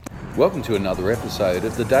Welcome to another episode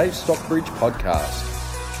of the Dave Stockbridge Podcast.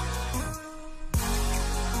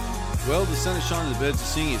 Well, the sun is shining, the birds are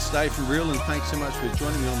singing. It's Dave from Real, and thanks so much for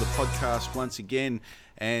joining me on the podcast once again.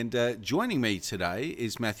 And joining me today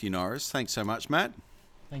is Matthew Norris. Thanks so much, Matt.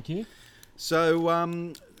 Thank you.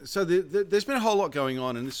 So, there's been a whole lot going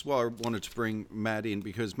on, and this is why I wanted to bring Matt in,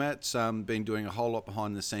 because Matt's been doing a whole lot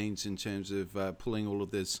behind the scenes in terms of pulling all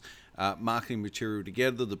of this marketing material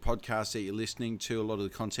together, the podcasts that you're listening to, a lot of the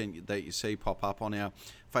content that you see pop up on our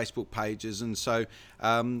Facebook pages. And so,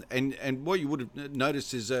 and what you would have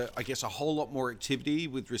noticed is, I guess, a whole lot more activity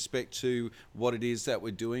with respect to what it is that we're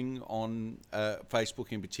doing on Facebook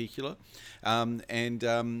in particular.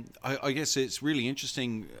 I guess it's really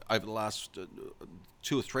interesting over the last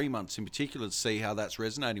 2 or 3 months in particular to see how that's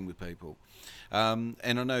resonating with people. And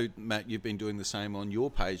I know, Matt, you've been doing the same on your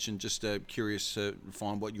page, and just curious to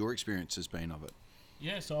find what your experience has been of it.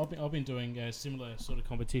 Yeah, so I've been doing similar sort of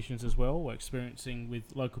competitions as well, experiencing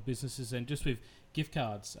with local businesses and just with gift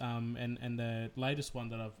cards. And the latest one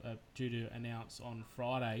that I've due to announce on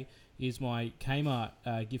Friday is my Kmart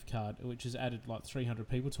gift card, which has added like 300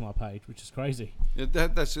 people to my page, which is crazy.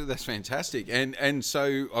 That's fantastic. And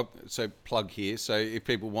so plug here. So if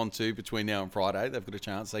people want to, between now and Friday, they've got a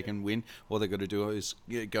chance they can win. All they've got to do is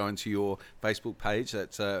go into your Facebook page.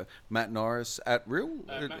 That's Matt Norris at Real.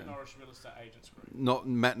 Matt Norris Real Estate Agents Group. Not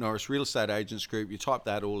Matt Norris Real Estate Agents Group. You type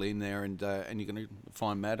that all in there, and you're going to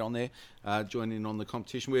find Matt on there. Join in on the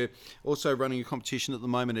competition. We're also running a competition at the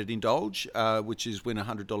moment at Indulge, which is win a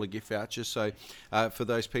 $100 gift voucher. So for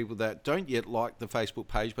those people that don't yet like the Facebook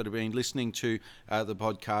page but have been listening to the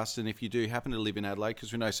podcast, and if you do happen to live in Adelaide,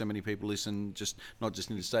 because we know so many people listen not just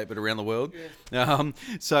in the state but around the world. Yeah.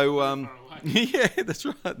 Yeah, that's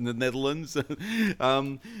right, in the Netherlands.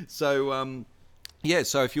 Yeah,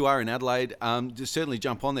 so if you are in Adelaide, just certainly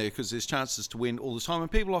jump on there, because there's chances to win all the time.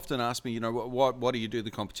 And people often ask me, why do you do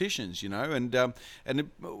the competitions, And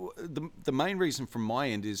the main reason from my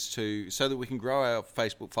end is so that we can grow our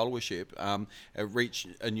Facebook followership, reach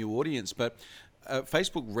a new audience. But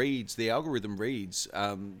Facebook reads, the algorithm reads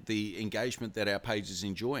the engagement that our page is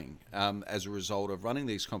enjoying as a result of running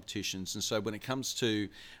these competitions. And so when it comes to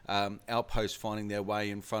our posts finding their way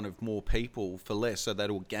in front of more people for less, so that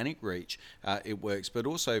organic reach, it works. But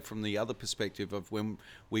also from the other perspective of when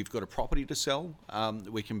we've got a property to sell,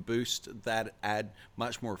 we can boost that ad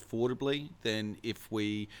much more affordably than if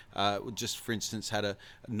we just, for instance, had a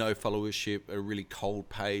no followership, a really cold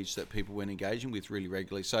page that people weren't engaging with really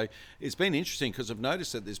regularly. So it's been interesting, because I've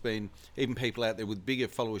noticed that there's been even people out there with bigger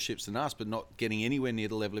followerships than us, but not getting anywhere near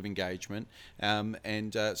the level of engagement.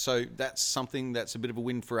 So that's something that's a bit of a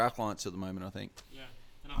win for our clients at the moment, I think. Yeah,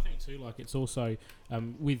 and I think too, like, it's also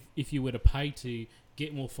if you were to pay to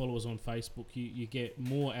get more followers on Facebook, you get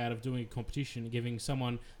more out of doing a competition, giving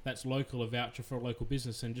someone that's local a voucher for a local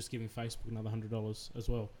business, and just giving Facebook another $100 as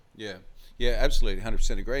well. Yeah, absolutely,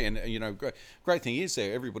 100% agree. And great thing is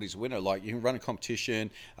there, everybody's a winner. Like, you can run a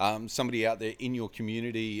competition, somebody out there in your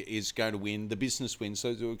community is going to win, the business wins.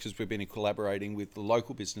 So because we've been collaborating with the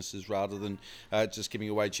local businesses rather than just giving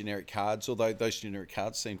away generic cards, although those generic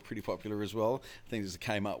cards seem pretty popular as well. I think there's a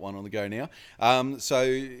Kmart one on the go now.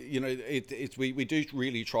 We do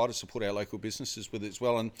really try to support our local businesses with it as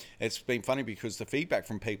well. And it's been funny because the feedback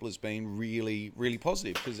from people has been really, really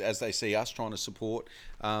positive, because as they see us trying to support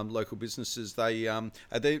local businesses,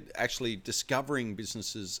 they're actually discovering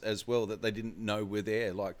businesses as well that they didn't know were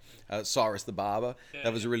there, like Cyrus the Barber.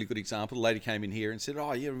 That was a really good example. The lady came in here and said,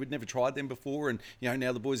 we'd never tried them before, and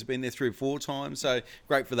now the boys have been there 3 or 4 times, so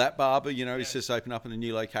great for that barber. He's just opened up in a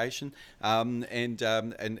new location.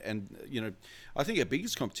 I think our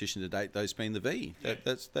biggest competition to date, though, has been the V.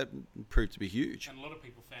 That proved to be huge. And a lot of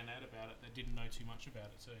people found out about it that didn't know too much about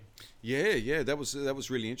it too. Yeah, that was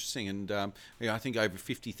really interesting, and I think over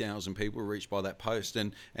 50,000 people were reached by that post,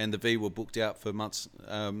 and the V were booked out for months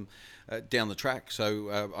down the track.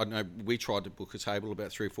 So I know we tried to book a table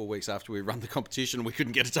about 3 or 4 weeks after we run the competition, and we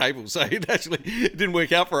couldn't get a table, so it didn't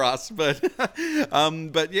work out for us. But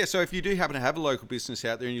yeah, so if you do happen to have a local business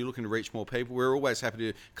out there and you're looking to reach more people, we're always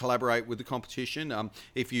happy to collaborate with the competition.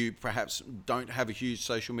 If you perhaps don't have a huge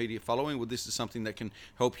social media following, well, this is something that can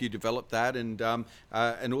help you develop that, and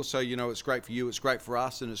also it's great for you, it's great for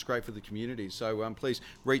us, and it's great for the community. So please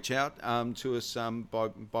reach out to us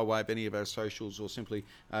by way of any of our socials, or simply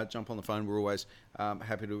jump on the phone. We're always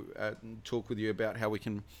happy to talk with you about how we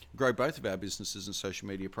can grow both of our businesses and social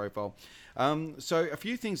media profile. So a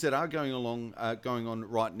few things that are going on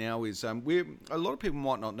right now is a lot of people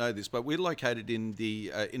might not know this, but we're located in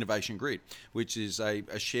the Innovation Grid, which is a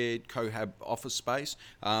shared cohab office space,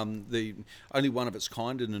 the only one of its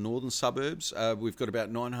kind in the northern suburbs. We've got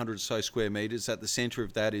about 900 or so square metres. At the centre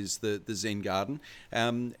of that is the Zen Garden,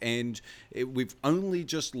 and we've only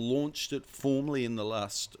just launched it formally in the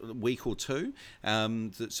last week or two.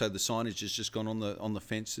 So the signage has just gone on the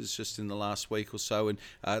fences just in the last week or so, and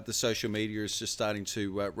the social media is just starting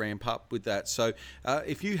to ramp up with that. So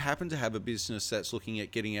if you happen to have a business that's looking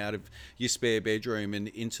at getting out of your spare bedroom and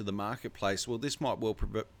into the marketplace, well, this might well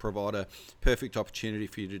provide a perfect opportunity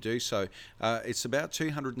for you to do so. It's about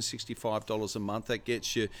 $265 a month. That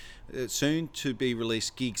gets you soon to be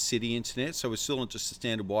released Gig City Internet. So we're still on just the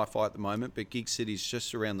standard Wi-Fi at the moment, but Gig City is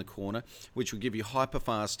just around the corner, which will give you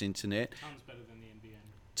hyper-fast internet. Tons better than the NBN.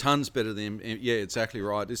 Tons better than, yeah, exactly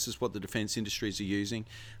right. This is what the defence industries are using.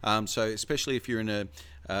 So especially if you're in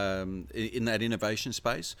that innovation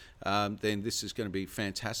space, then this is going to be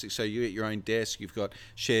fantastic. So you get your own desk, you've got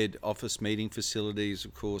shared office meeting facilities,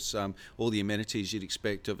 of course, all the amenities you'd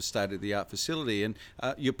expect of a state-of-the-art facility, and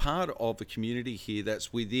you're part of a community here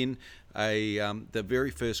that's within the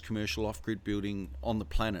very first commercial off-grid building on the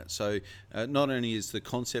planet. So not only is the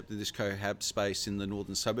concept of this cohab space in the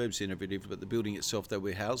northern suburbs innovative, but the building itself that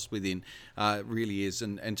we're housed within really is,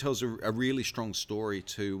 and tells a really strong story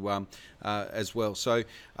to as well. So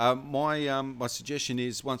my suggestion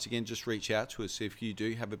is, once again, just reach out to us if you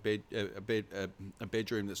do have a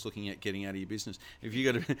bedroom that's looking at getting out of your business. If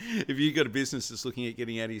you got a business that's looking at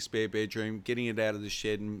getting out of your spare bedroom, getting it out of the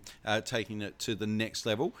shed and taking it to the next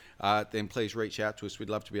level, then please reach out to us. We'd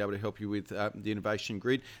love to be able to help you with the Innovation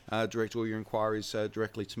Grid. Direct all your inquiries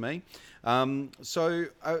directly to me. So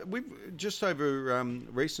we've just over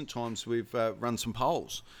recent times we've run some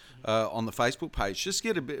polls on the Facebook page, just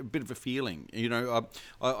get a bit of a feeling.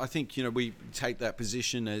 I think we take that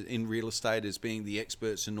position in real estate as being the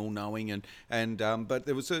experts and all knowing, and but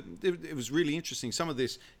it was really interesting. Some of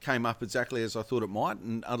this came up exactly as I thought it might,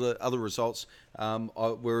 and other results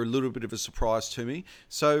were a little bit of a surprise to me.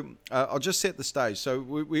 So I'll just set the stage. So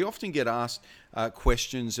we often get asked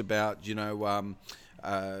questions about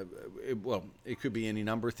it could be any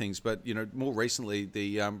number of things, but more recently,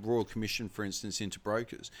 the Royal Commission, for instance, into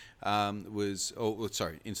brokers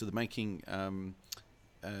into the banking.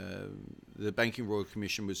 The Banking Royal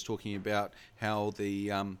Commission was talking about how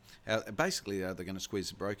basically they're going to squeeze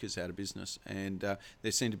the brokers out of business, and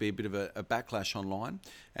there seemed to be a bit of a backlash online.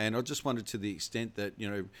 And I just wondered, to the extent that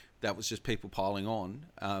that was just people piling on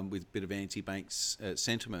with a bit of anti-banks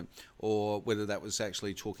sentiment, or whether that was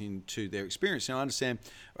actually talking to their experience. Now, I understand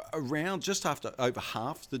around just over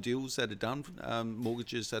half the deals that are done,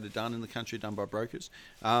 mortgages that are done in the country, are done by brokers,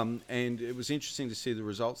 and it was interesting to see the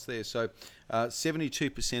results there. So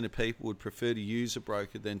 72% of people would prefer to use a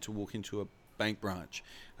broker than to walk into a bank branch.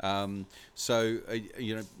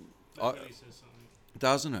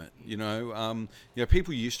 Doesn't it?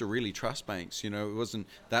 People used to really trust banks. It wasn't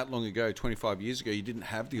that long ago, 25 years ago, you didn't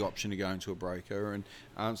have the option to go into a broker,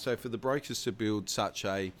 and so for the brokers to build such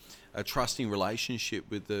a trusting relationship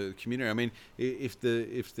with the community. I mean, if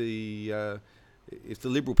the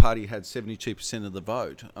Liberal Party had 72% of the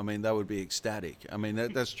vote, I mean, they would be ecstatic. I mean,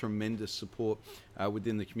 that's tremendous support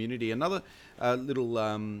within the community. Another little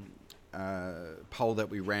poll that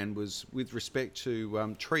we ran was with respect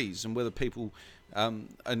to trees and whether people, and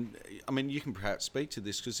I mean, you can perhaps speak to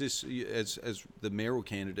this, because this, as the mayoral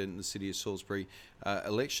candidate in the City of Salisbury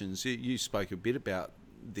elections, you spoke a bit about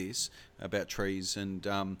this, about trees, and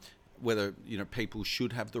whether people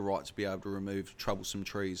should have the right to be able to remove troublesome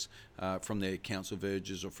trees from their council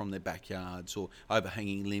verges or from their backyards, or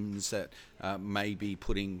overhanging limbs that may be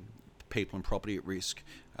putting people and property at risk.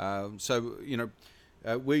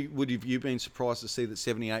 Would have you been surprised to see that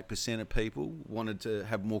 78% of people wanted to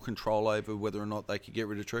have more control over whether or not they could get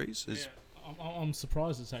rid of trees? Yeah, I'm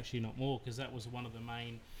surprised it's actually not more, because that was one of the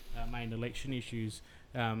main election issues.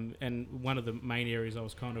 And one of the main areas I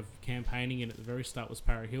was kind of campaigning in at the very start was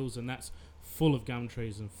Para Hills, and that's full of gum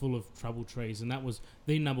trees and full of trouble trees, and that was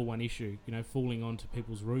the number one issue, falling onto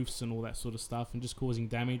people's roofs and all that sort of stuff, and just causing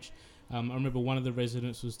damage. I remember one of the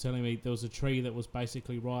residents was telling me there was a tree that was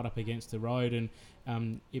basically right up against the road,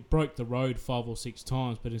 and it broke the road 5 or 6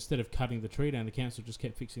 times, but instead of cutting the tree down, the council just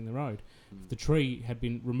kept fixing the road. If the tree had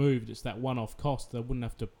been removed, it's that one-off cost. They wouldn't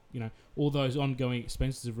have to, all those ongoing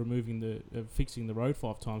expenses of fixing the road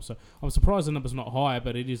 5 times. So I'm surprised the number's not higher,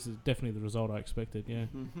 but it is definitely the result I expected, yeah.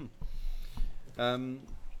 Mm-hmm.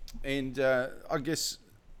 I guess,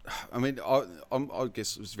 I mean, I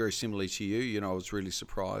guess it was very similarly to you. You know, I was really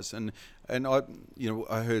surprised, and I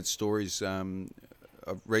heard stories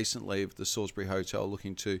recently of the Salisbury Hotel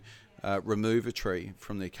looking to remove a tree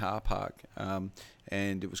from their car park,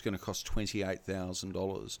 and it was going to cost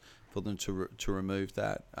 $28,000 for them to remove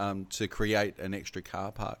that, to create an extra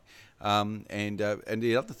car park. And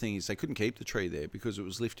the other thing is they couldn't keep the tree there because it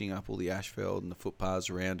was lifting up all the asphalt and the footpaths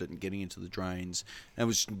around it and getting into the drains, and it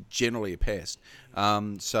was generally a pest.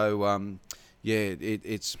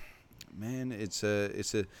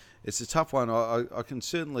 It's a tough one. I can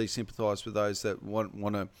certainly sympathise with those that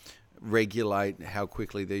want to regulate how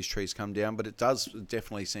quickly these trees come down, but it does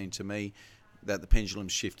definitely seem to me that the pendulum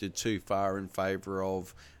shifted too far in favour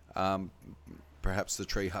of perhaps the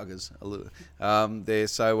tree huggers a little there.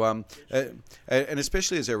 So, and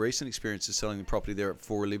especially as our recent experience is selling the property there at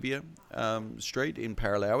 4 Olivia Street in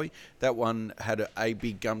Paralowie, that one had a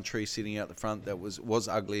big gum tree sitting out the front that was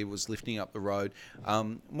ugly, was lifting up the road.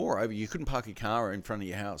 Moreover, you couldn't park a car in front of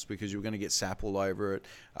your house because you were going to get sap all over it.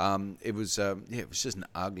 It was just an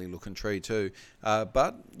ugly looking tree too.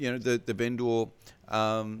 But the vendor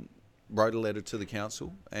wrote a letter to the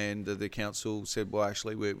council, and the council said, well,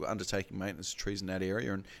 actually, we're undertaking maintenance of trees in that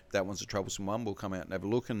area, and if that one's a troublesome one, we'll come out and have a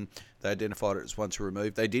look. And they identified it as one to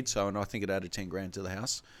remove. They did so, and I think it added $10,000 to the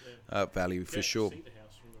house value for sure. See the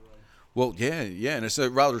house from the road. Well, yeah, and it's a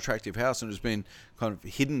rather attractive house, and it's been kind of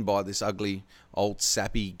hidden by this ugly, old,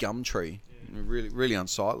 sappy gum tree. Yeah. Really, really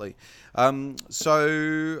unsightly.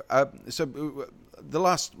 So the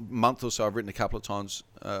last month or so, I've written a couple of times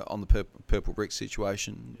on the purple brick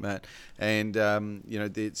situation, Matt, and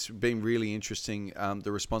it's been really interesting.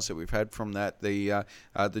 The response that we've had from that, the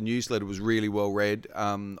newsletter was really well read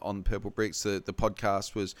on purple bricks. The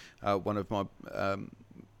podcast was one of my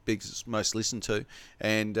biggest, most listened to,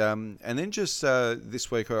 and then just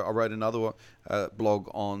this week I wrote another blog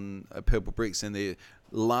on purple bricks and their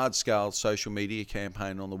large-scale social media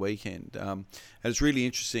campaign on the weekend, and it's really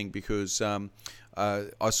interesting because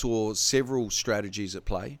I saw several strategies at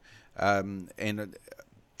play, and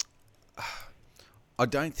I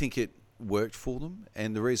don't think it worked for them.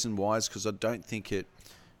 And the reason why is because I don't think it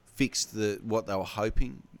fixed what they were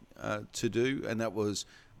hoping to do, and that was,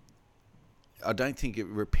 I don't think it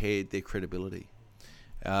repaired their credibility.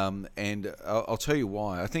 And I'll tell you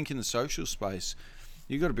why. I think in the social space,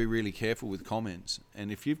 you've got to be really careful with comments.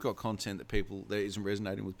 And if you've got content that isn't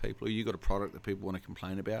resonating with people, or you've got a product that people want to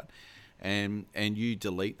complain about, and you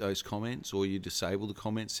delete those comments or you disable the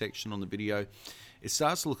comments section on the video, it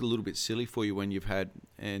starts to look a little bit silly for you when you've had,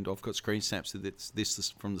 and I've got screen snaps of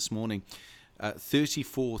this from this morning,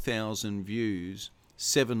 34,000 views,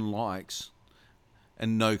 7 likes,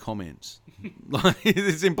 and no comments.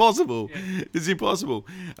 It's impossible. Yeah. It's impossible.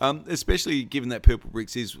 Especially given that Purple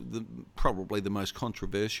Bricks is probably the most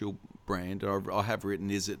controversial brand. I have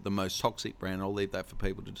written, is it the most toxic brand? I'll leave that for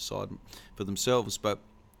people to decide for themselves. But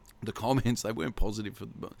the comments, they weren't positive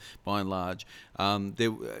by and large.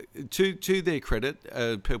 To their credit,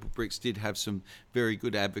 Purple Bricks did have some very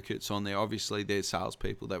good advocates on there. Obviously, they're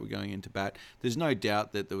salespeople that were going into bat. There's no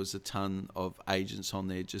doubt that there was a ton of agents on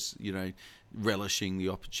there just, relishing the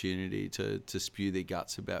opportunity to spew their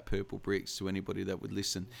guts about Purple Bricks to anybody that would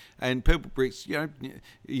listen. And Purple Bricks,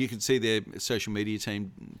 you can see their social media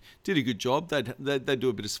team did a good job. They do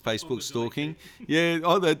a bit of Facebook stalking. Yeah,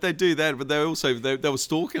 they do that, but they were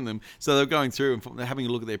stalking them. So they were going through and having a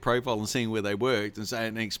look at their profile and seeing where they worked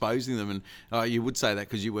and exposing them. And you would say that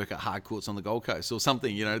because you work at Hardcourts on the Gold Coast or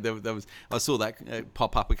something. I saw that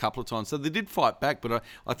pop up a couple of times. So they did fight back, but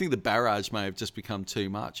I think the barrage may have just become too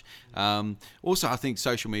much. Also, I think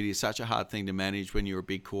social media is such a hard thing to manage when you're a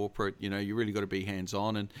big corporate. You really got to be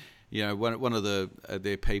hands-on. And, one of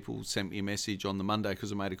their people sent me a message on the Monday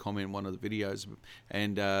because I made a comment in one of the videos,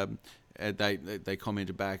 and they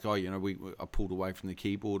commented back, I pulled away from the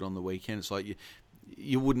keyboard on the weekend. It's like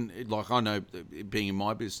you wouldn't, like, I know being in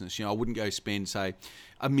my business, I wouldn't go spend, say,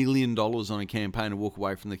 $1 million on a campaign and walk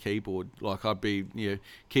away from the keyboard. Like, I'd be,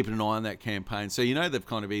 keeping an eye on that campaign. So, they've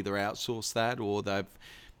kind of either outsourced that or they've,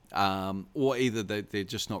 or either they're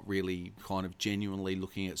just not really kind of genuinely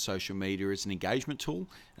looking at social media as an engagement tool,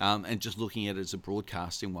 and just looking at it as a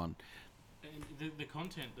broadcasting one. And the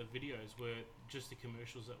content, the videos were just the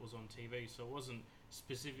commercials that was on TV, so it wasn't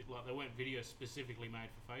specific, like they weren't videos specifically made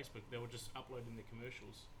for Facebook, they were just uploading the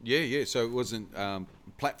commercials. Yeah, so it wasn't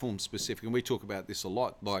platform specific, and we talk about this a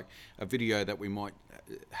lot, like a video that we might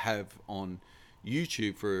have on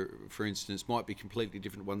YouTube, for instance, might be completely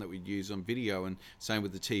different one that we'd use on video, and same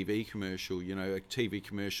with the TV commercial. You know, a TV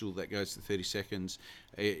commercial that goes to 30 seconds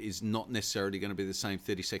is not necessarily going to be the same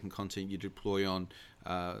 30-second content you deploy on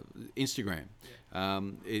Instagram. I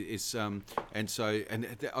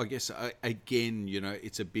guess again, you know,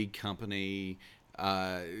 it's a big company.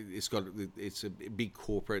 It's a big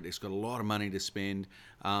corporate. It's got a lot of money to spend,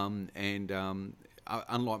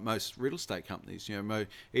 unlike most real estate companies, you know,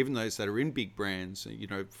 even those that are in big brands, you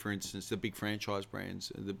know, for instance, the big franchise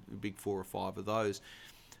brands, the big 4 or 5 of those,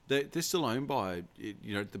 they're still owned by,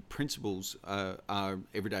 you know, the principals are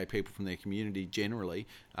everyday people from their community generally,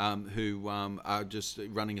 who are just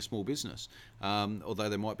running a small business, although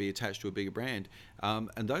they might be attached to a bigger brand.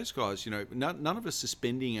 And those guys, you know, none of us are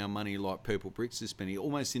spending our money like Purple Bricks is spending,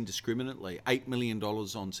 almost indiscriminately, $8 million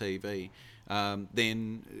on TV.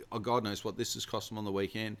 Then God knows what this has cost them on the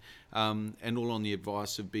weekend, and all on the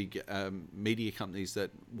advice of big media companies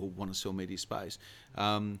that will want to sell media space,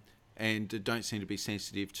 and don't seem to be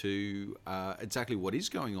sensitive to exactly what is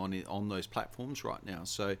going on those platforms right now.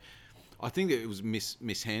 So I think that it was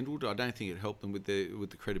mishandled. I don't think it helped them with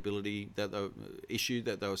the credibility that issue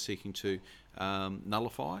that they were seeking to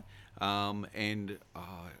nullify, and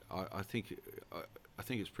I think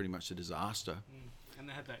it's pretty much a disaster. And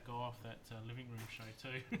they had that guy off that living room show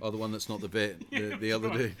too. Oh, the one that's not the vet, the other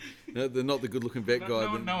dude. No, they're not the good-looking vet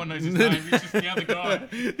guy. No one knows his name. It's just the other guy.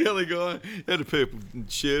 The other guy had a purple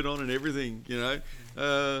shirt on and everything. You know,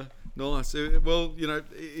 nice. Well, you know,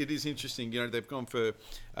 it is interesting. You know, they've gone for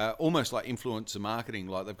almost like influencer marketing.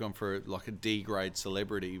 Like they've gone for like a D-grade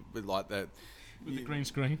celebrity with like that. With the green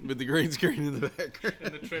screen. With the green screen in the background.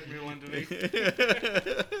 And the treadmill underneath.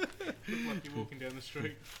 Look like you're walking down the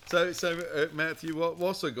street. So Matthew,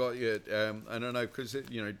 what's I got you? I don't know, because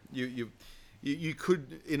you know you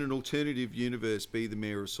could, in an alternative universe, be the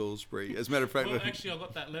mayor of Salisbury. As a matter of fact, well, actually, I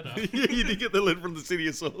got that letter. You did get the letter from the city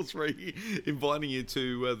of Salisbury inviting you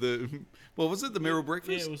to what was it, the mayoral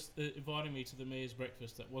breakfast? Yeah, it was inviting me to the mayor's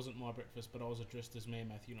breakfast. That wasn't my breakfast, but I was addressed as Mayor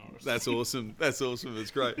Matthew Norris. That's awesome. That's awesome. It's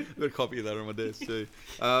great. I've got a copy of that on my desk too.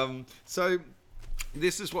 So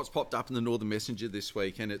this is what's popped up in the Northern Messenger this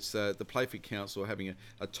week, and it's the Playford Council having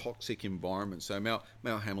a toxic environment. So Mal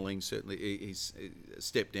Hammerling, certainly, he's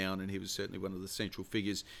stepped down, and he was certainly one of the central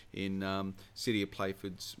figures in City of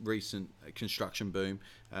Playford's recent construction boom,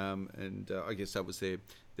 and I guess that was their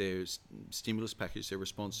stimulus package, their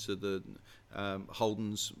response to the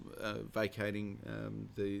Holden's vacating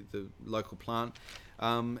the local plant.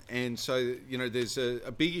 And so, you know, there's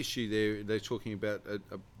a big issue there. They're talking about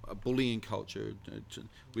a bullying culture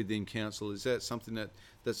within council. Is that something that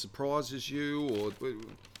surprises you, or?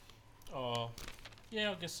 Oh,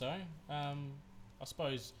 yeah, I guess so. I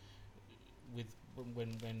suppose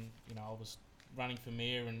when you know, I was running for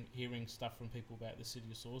mayor and hearing stuff from people about the City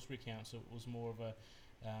of Salisbury Council, it was more of a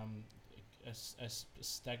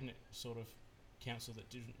stagnant sort of council that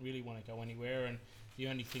didn't really want to go anywhere, and the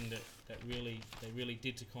only thing that they really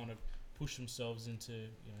did to kind of push themselves into,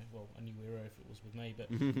 you know, well, a new era if it was with me,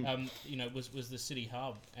 but you know, was the city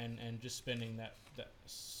hub, and just spending that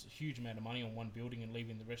huge amount of money on one building and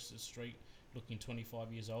leaving the rest of the street looking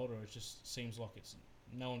 25 years older. It just seems like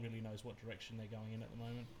no one really knows what direction they're going in at the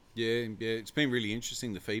moment. Yeah, it's been really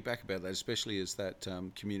interesting, the feedback about that, especially as that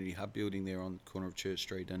community hub building there on the corner of Church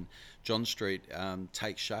Street and John Street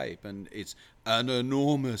takes shape, and it's an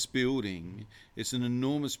enormous building. It's an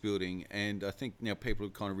enormous building, and I think now people are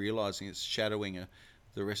kind of realising it's shadowing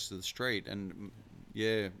the rest of the street, and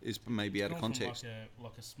yeah, it's maybe out of context.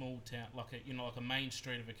 Like a small town, like a main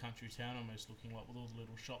street of a country town, almost looking like with all the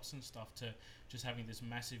little shops and stuff, to just having this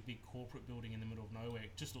massive big corporate building in the middle of nowhere.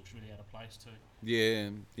 It just looks really out of place too.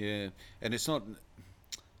 Yeah, and it's not.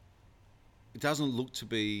 It doesn't look to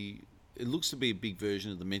be. It looks to be a big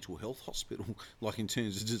version of the mental health hospital, like in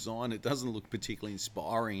terms of design. It doesn't look particularly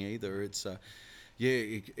inspiring either. It's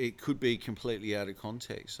it could be completely out of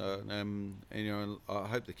context. So, and you know, I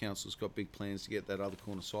hope the council's got big plans to get that other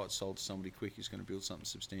corner site sold to somebody quick who's going to build something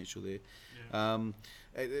substantial there. Yeah.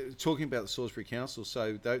 Talking about the Salisbury Council,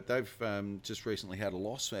 so they've just recently had a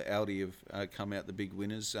loss. Audi have come out the big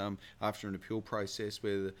winners after an appeal process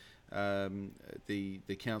where the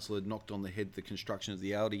council had knocked on the head the construction of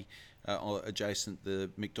the Audi adjacent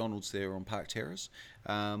the McDonald's there on Park Terrace,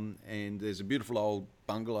 and there's a beautiful old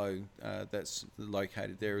bungalow that's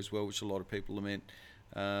located there as well, which a lot of people lament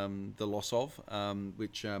the loss of.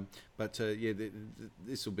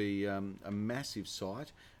 This will be a massive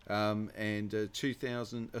site, and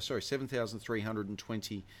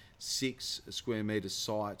 7,326 square metre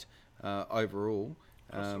site overall.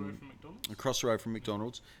 Across the road from across the road from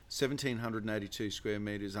McDonald's, McDonald's. 1,782 square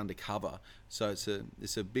metres undercover. So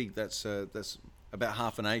it's a big, that's about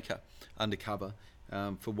half an acre undercover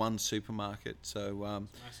for one supermarket. So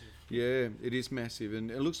Massive. yeah, it is massive,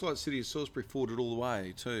 and it looks like the City of Salisbury fought it all the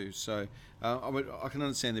way too. So I can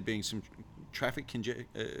understand there being some traffic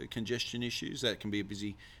congestion issues. That can be a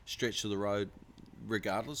busy stretch of the road,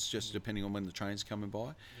 regardless, just depending on when the train's coming by.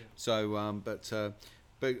 Yeah. So, but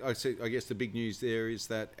I guess the big news there is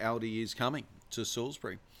that Aldi is coming to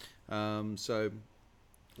Salisbury. So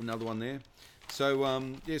another one there. So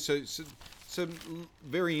yeah, so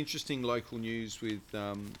very interesting local news with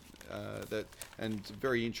that, and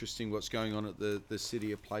very interesting what's going on at the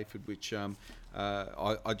City of Playford, which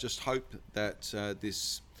I just hope that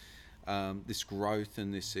this growth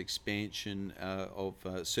and this expansion of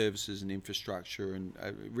services and infrastructure, and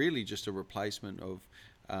really just a replacement of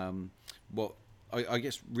what I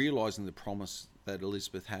guess realising the promise that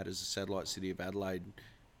Elizabeth had as a satellite city of Adelaide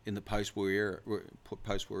in the post-war era.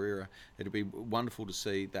 It'd be wonderful to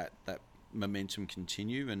see that momentum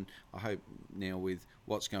continue, and I hope now with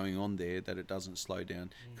what's going on there that it doesn't slow down,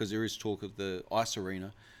 because there is talk of the ice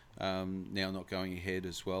arena now not going ahead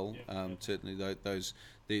as well. Certainly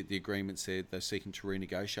the agreements there, they're seeking to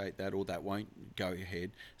renegotiate that, or that won't go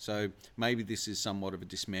ahead. So maybe this is somewhat of a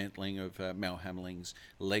dismantling of Mal Hamling's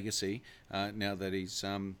legacy now that he's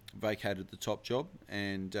vacated the top job.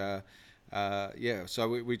 And so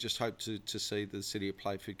we just hope to see the City of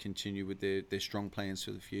Playford continue with their strong plans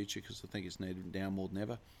for the future, because I think it's needed now more than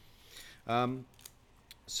ever.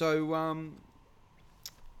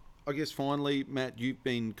 I guess finally, Matt, you've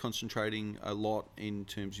been concentrating a lot in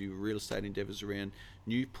terms of your real estate endeavours around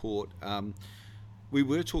Newport. We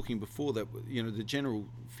were talking before that, the general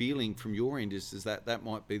feeling from your end is that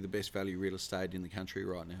might be the best value real estate in the country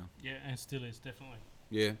right now. Yeah, and still is, definitely.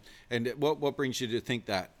 Yeah, and what brings you to think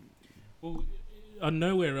that? Well,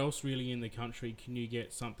 nowhere else really in the country can you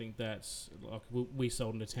get something that's like we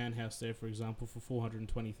sold in a townhouse there, for example, for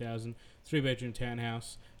 $420,000, 3-bedroom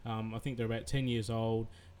townhouse. I think they're about 10 years old.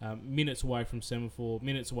 Minutes away from Semaphore,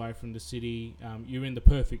 minutes away from the city. You're in the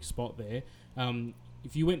perfect spot there.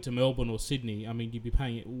 If you went to Melbourne or Sydney, I mean, you'd be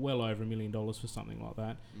paying well over $1 million for something like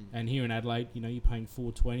that. And here in Adelaide, you're paying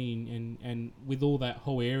 $420, and with all that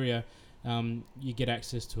whole area, you get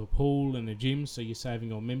access to a pool and a gym, so you're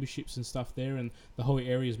saving on memberships and stuff there, and the whole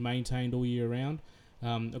area is maintained all year round.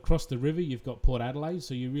 Across the river, you've got Port Adelaide,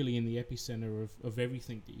 so you're really in the epicenter of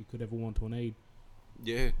everything that you could ever want or need.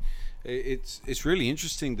 Yeah, it's really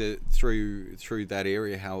interesting that through that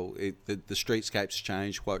area how the streetscape's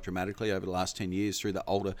changed quite dramatically over the last 10 years through the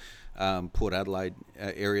older Port Adelaide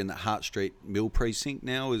area, and the Hart Street Mill precinct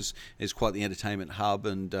now is quite the entertainment hub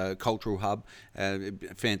and cultural hub.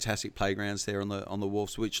 Fantastic playgrounds there on the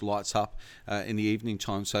wharfs, which lights up in the evening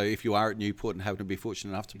time. So if you are at Newport and happen to be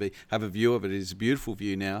fortunate enough to have a view of it, it's a beautiful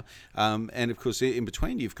view now. And of course, in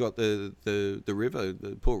between you've got the river,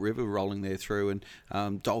 the Port River, rolling there through,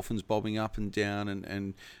 and dolphins bobbing up and down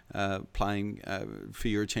and playing for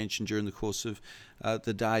your attention during the course of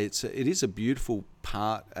the day. It is a beautiful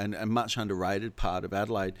part and a much underrated part of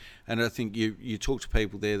Adelaide. And I think you talk to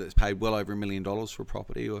people there that's paid well over $1 million for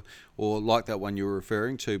property, or like that one you were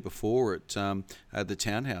referring to before at the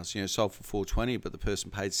townhouse, sold for $420, but the person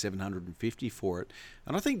paid $750 for it.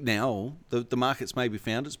 And I think now the market's maybe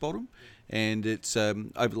found its bottom, and it's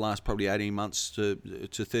over the last probably 18 months to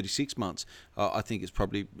 36 months, I think it's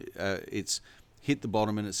probably it's hit the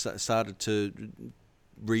bottom, and it's started to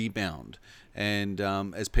rebound. And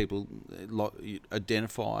as people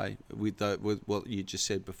identify with what you just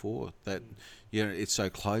said before, that it's so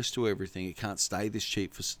close to everything, it can't stay this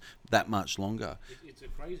cheap for that much longer. It's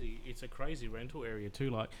a crazy rental area too.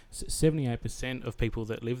 Like 78% of people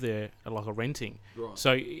that live there are renting. Right.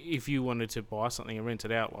 So if you wanted to buy something and rent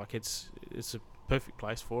it out, it's a perfect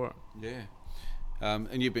place for it. Yeah.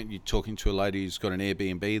 And you're talking to a lady who's got an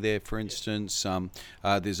Airbnb there, for instance.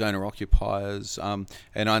 There's owner-occupiers. And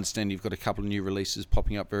I understand you've got a couple of new releases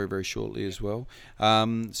popping up very, very shortly as well.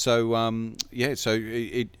 So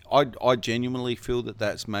I genuinely feel that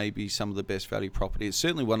that's maybe some of the best value property. It's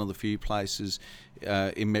certainly one of the few places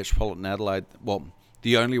in metropolitan Adelaide, well,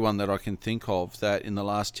 the only one that I can think of that in the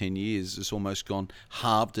last 10 years has almost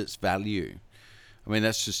halved its value. I mean,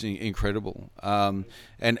 that's just incredible. And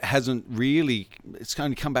hasn't really, it's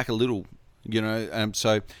going to come back a little,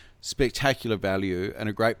 so spectacular value and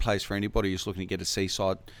a great place for anybody who's looking to get a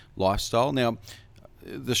seaside lifestyle. Now,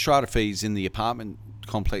 the strata fees in the apartment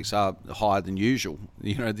complex are higher than usual.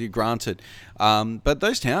 They're granted, but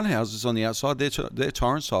those townhouses on the outside, they're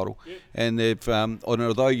Torrens title, and they've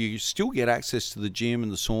although you still get access to the gym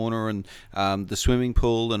and the sauna and the swimming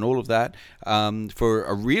pool and all of that for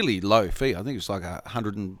a really low fee. I think it's like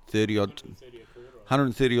 130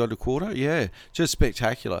 odd a quarter, yeah, just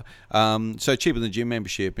spectacular. So cheaper than the gym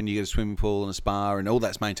membership, and you get a swimming pool and a spa, and all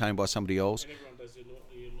that's maintained by somebody else. And everyone does your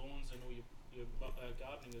lawns and all your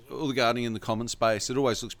gardening as well. All the gardening in the common space, it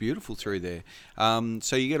always looks beautiful through there.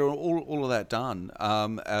 So you get all of that done.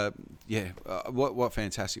 What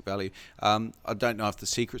fantastic value. I don't know if the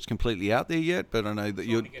secret's completely out there yet, but I know that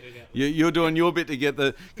you're doing your bit to get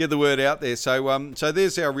the word out there. So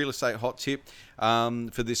there's our real estate hot tip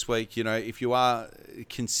for this week. If you are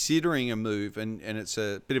considering a move and it's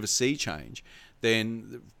a bit of a sea change,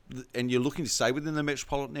 then and you're looking to stay within the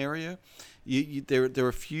metropolitan area, there are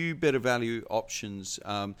a few better value options,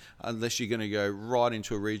 unless you're going to go right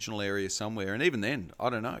into a regional area somewhere. And even then, I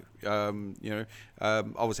don't know.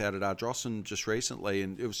 I was out at Ardrossan just recently,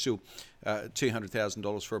 and it was still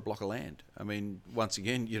 $200,000 for a block of land. I mean, once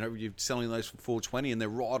again, you're selling those for $420, and they're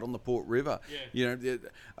right on the Port River. Yeah.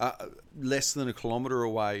 Less than a kilometre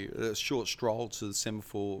away, a short stroll to the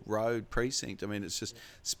Semaphore Road precinct. I mean, it's just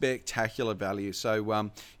spectacular value.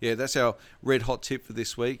 So, that's our red hot tip for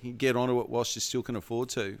this week. Get onto it whilst you still can afford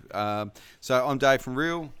to. So I'm Dave from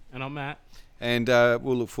Real. And I'm Matt. And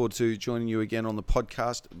we'll look forward to joining you again on the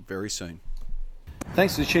podcast very soon.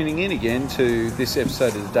 Thanks for tuning in again to this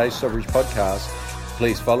episode of the Dave Stockbridge Podcast.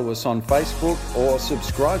 Please follow us on Facebook or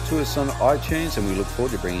subscribe to us on iTunes, and we look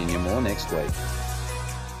forward to bringing you more next week.